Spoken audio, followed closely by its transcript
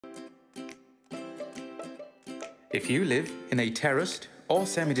If you live in a terraced or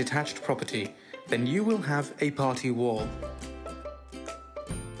semi-detached property, then you will have a party wall.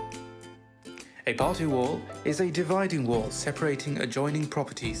 A party wall is a dividing wall separating adjoining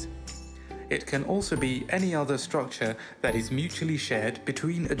properties. It can also be any other structure that is mutually shared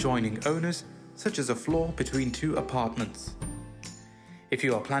between adjoining owners, such as a floor between two apartments. If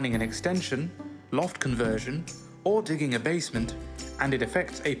you are planning an extension, loft conversion, or digging a basement, and it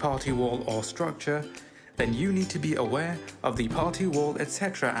affects a party wall or structure, then you need to be aware of the Party Wall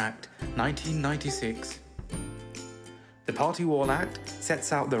Etc. Act 1996. The Party Wall Act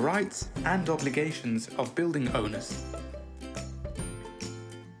sets out the rights and obligations of building owners.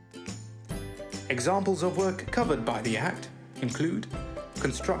 Examples of work covered by the Act include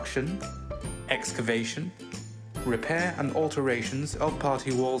construction, excavation, repair and alterations of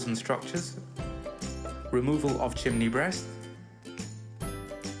party walls and structures, removal of chimney breasts,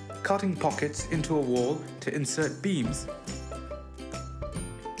 cutting pockets into a wall to insert beams,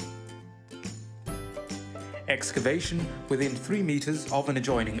 excavation within 3 meters of an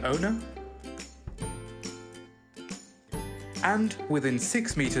adjoining owner, and within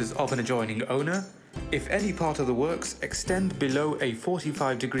 6 meters of an adjoining owner if any part of the works extend below a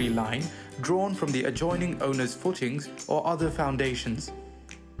 45-degree line drawn from the adjoining owner's footings or other foundations.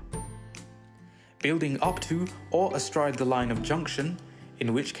 Building up to or astride the line of junction,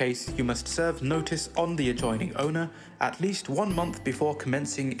 in which case you must serve notice on the adjoining owner at least 1 month before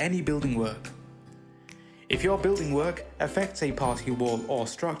commencing any building work. If your building work affects a party wall or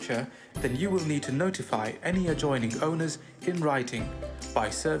structure, then you will need to notify any adjoining owners in writing by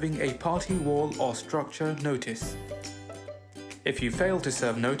serving a party wall or structure notice. If you fail to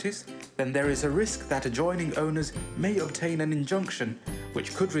serve notice, then there is a risk that adjoining owners may obtain an injunction,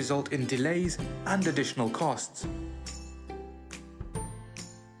 which could result in delays and additional costs.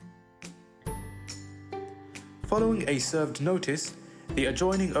 Following a served notice, the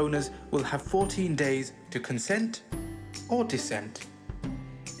adjoining owners will have 14 days to consent or dissent.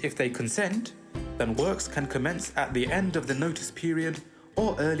 If they consent, then works can commence at the end of the notice period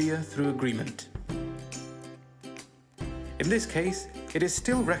or earlier through agreement. In this case, it is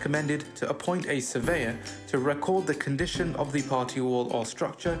still recommended to appoint a surveyor to record the condition of the party wall or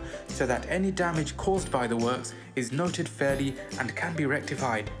structure so that any damage caused by the works is noted fairly and can be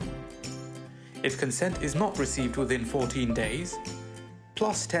rectified. If consent is not received within 14 days,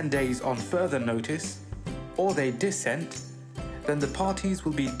 plus 10 days on further notice, or they dissent, then the parties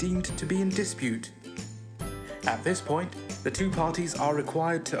will be deemed to be in dispute. At this point, the two parties are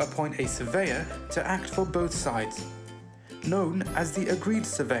required to appoint a surveyor to act for both sides, known as the agreed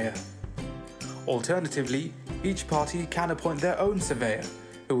surveyor. Alternatively, each party can appoint their own surveyor,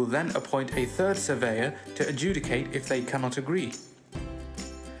 who will then appoint a third surveyor to adjudicate if they cannot agree.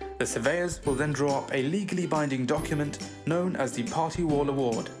 The surveyors will then draw up a legally binding document known as the Party Wall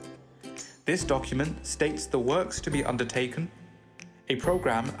Award. This document states the works to be undertaken, a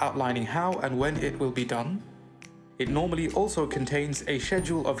program outlining how and when it will be done. It normally also contains a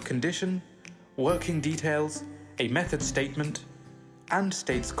schedule of condition, working details, a method statement, and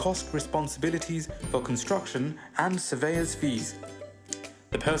states cost responsibilities for construction and surveyor's fees.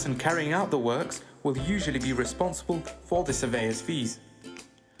 The person carrying out the works will usually be responsible for the surveyor's fees.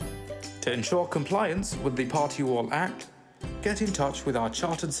 To ensure compliance with the Party Wall Act, get in touch with our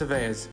chartered surveyors.